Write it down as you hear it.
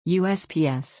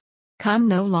USPS. Com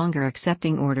no longer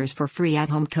accepting orders for free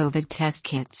at-home COVID test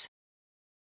kits.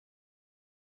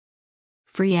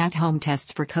 Free at-home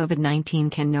tests for COVID-19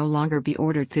 can no longer be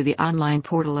ordered through the online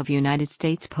portal of United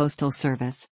States Postal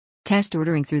Service. Test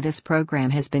ordering through this program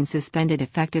has been suspended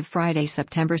effective Friday,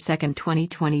 September 2,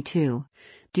 2022,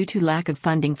 due to lack of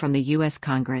funding from the U.S.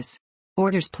 Congress.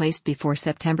 Orders placed before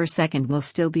September 2 will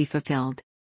still be fulfilled.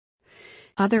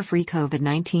 Other free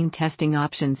COVID-19 testing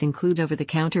options include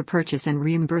over-the-counter purchase and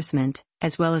reimbursement,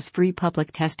 as well as free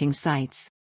public testing sites.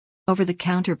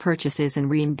 Over-the-counter purchases and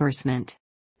reimbursement.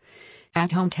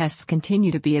 At-home tests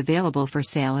continue to be available for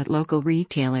sale at local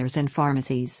retailers and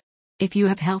pharmacies. If you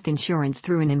have health insurance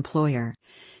through an employer,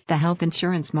 the Health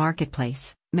Insurance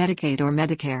Marketplace, Medicaid or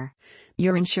Medicare,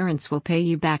 your insurance will pay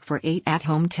you back for 8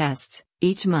 at-home tests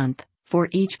each month for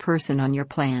each person on your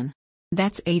plan.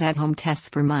 That's 8 at-home tests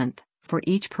per month for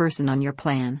each person on your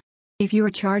plan. If you are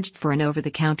charged for an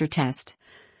over-the-counter test,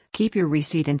 keep your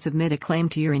receipt and submit a claim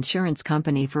to your insurance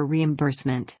company for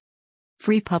reimbursement.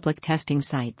 Free public testing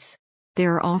sites.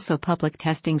 There are also public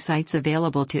testing sites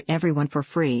available to everyone for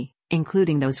free,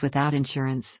 including those without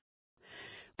insurance.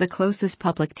 The closest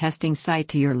public testing site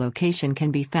to your location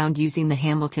can be found using the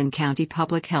Hamilton County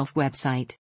Public Health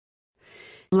website.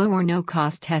 Low or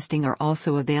no-cost testing are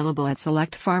also available at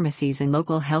select pharmacies and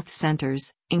local health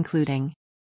centers, including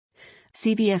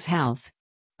CVS Health,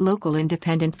 local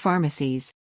independent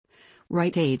pharmacies,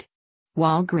 Rite Aid,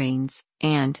 Walgreens,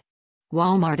 and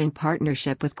Walmart in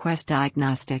partnership with Quest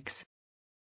Diagnostics.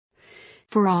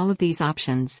 For all of these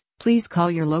options, please call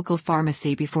your local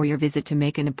pharmacy before your visit to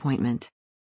make an appointment.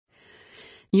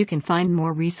 You can find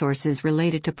more resources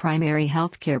related to primary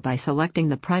healthcare by selecting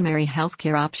the primary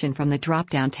healthcare option from the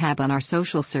drop-down tab on our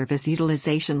Social Service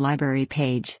Utilization Library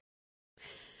page.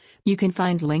 You can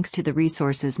find links to the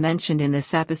resources mentioned in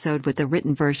this episode with the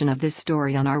written version of this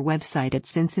story on our website at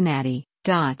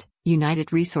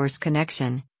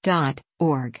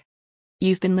cincinnati.unitedresourceconnection.org.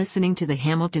 You've been listening to the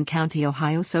Hamilton County,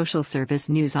 Ohio Social Service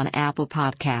News on Apple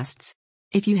Podcasts.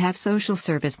 If you have social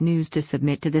service news to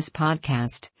submit to this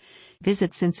podcast,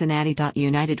 visit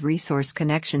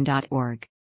cincinnati.unitedresourceconnection.org.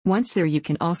 Once there, you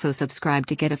can also subscribe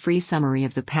to get a free summary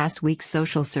of the past week's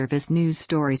social service news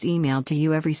stories emailed to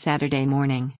you every Saturday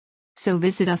morning. So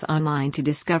visit us online to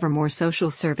discover more social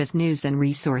service news and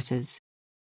resources.